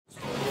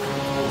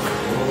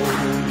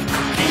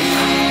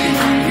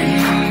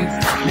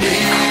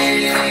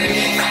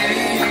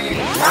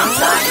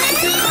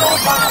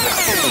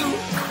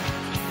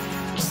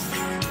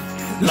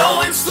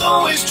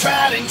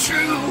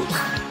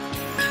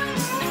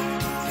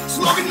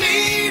Smoking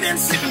meat and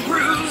sipping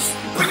brews.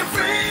 Bring a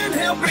friend,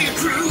 help bring a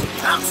crew.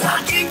 I'm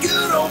talking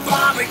good old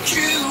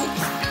barbecue.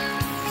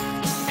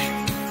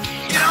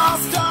 It all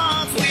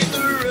starts with the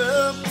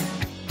rub,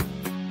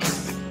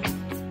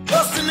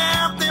 busting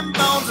out them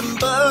bones and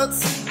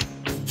butts.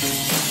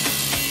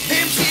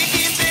 Them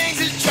chicken things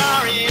that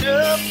jar it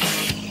up.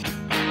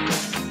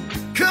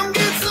 Come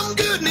get some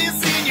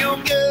goodness in your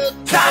gut.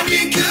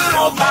 Talking good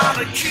old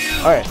barbecue.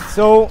 All right,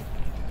 so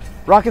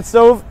rocket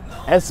stove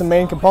has some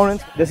main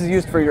components. This is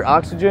used for your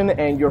oxygen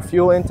and your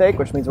fuel intake,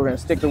 which means we're going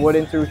to stick the wood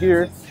in through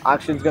here.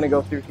 Oxygen's going to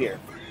go through here.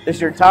 This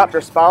is your top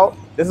or spout.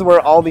 This is where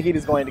all the heat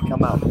is going to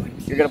come out.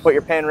 You're going to put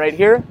your pan right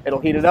here.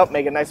 It'll heat it up,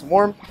 make it nice and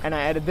warm. And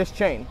I added this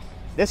chain.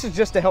 This is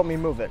just to help me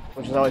move it,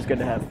 which is always good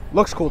to have.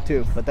 Looks cool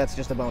too, but that's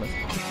just a bonus.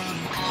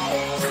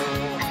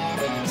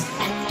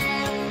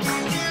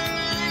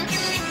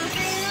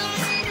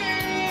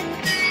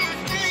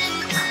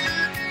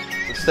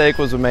 The steak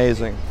was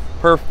amazing.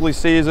 Perfectly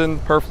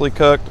seasoned, perfectly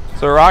cooked.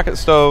 So rocket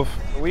stove,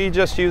 we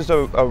just used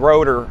a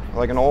rotor,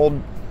 like an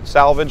old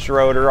salvaged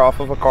rotor off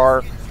of a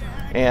car,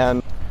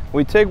 and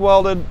we TIG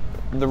welded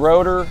the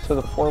rotor to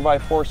the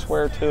 4x4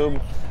 square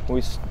tube.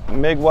 We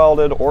MIG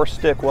welded or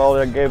stick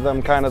welded. I gave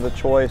them kind of the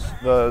choice,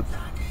 the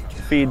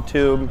feed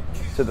tube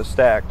to the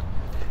stacked.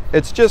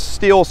 It's just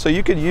steel, so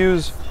you could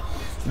use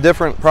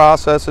different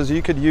processes.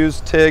 You could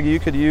use TIG, you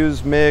could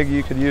use MIG,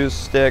 you could use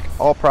stick.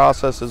 All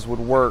processes would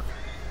work.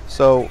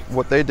 So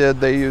what they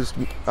did, they used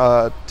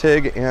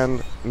TIG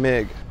and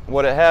MIG.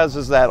 What it has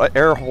is that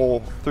air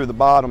hole through the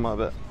bottom of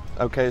it.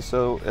 Okay,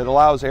 so it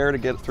allows air to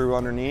get through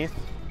underneath.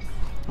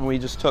 And we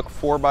just took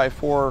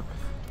 4x4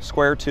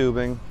 square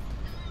tubing.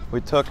 We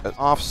took an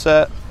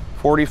offset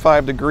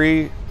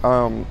 45-degree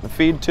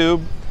feed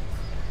tube,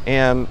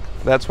 and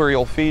that's where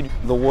you'll feed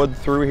the wood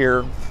through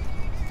here.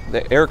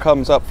 The air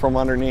comes up from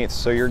underneath,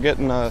 so you're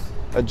getting a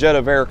jet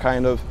of air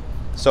kind of,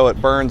 so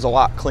it burns a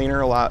lot cleaner,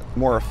 a lot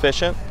more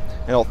efficient.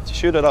 And it'll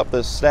shoot it up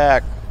this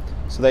stack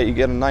so that you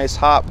get a nice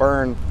hot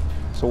burn.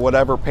 So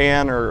whatever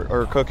pan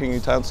or cooking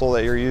utensil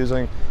that you're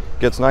using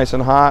gets nice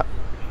and hot.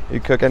 You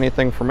cook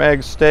anything from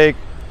eggs, steak,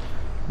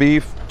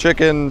 beef,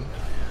 chicken,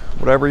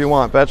 whatever you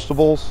want,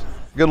 vegetables.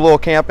 Good little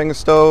camping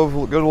stove,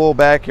 good little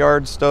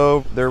backyard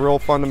stove. They're real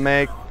fun to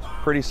make,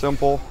 pretty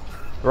simple.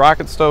 The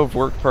rocket stove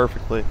worked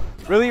perfectly.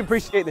 Really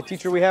appreciate the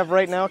teacher we have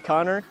right now,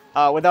 Connor.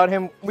 Without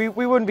him, we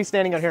wouldn't be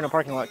standing out here in a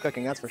parking lot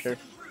cooking, that's for sure.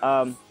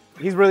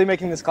 He's really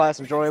making this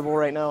class enjoyable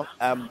right now.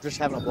 Just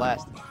having a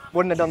blast.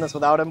 Wouldn't have done this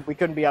without him. We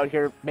couldn't be out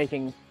here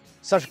making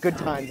such good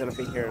times at a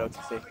being here at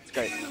OTC. It's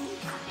great.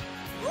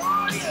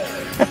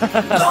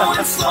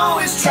 Going slow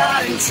is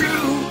tried and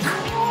true.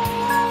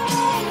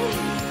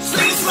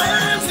 Sweet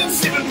slams and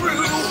sipping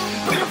brew.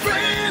 Bring a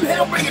friend,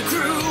 help bring a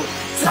crew.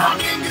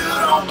 Talking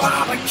good on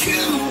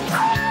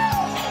barbecue.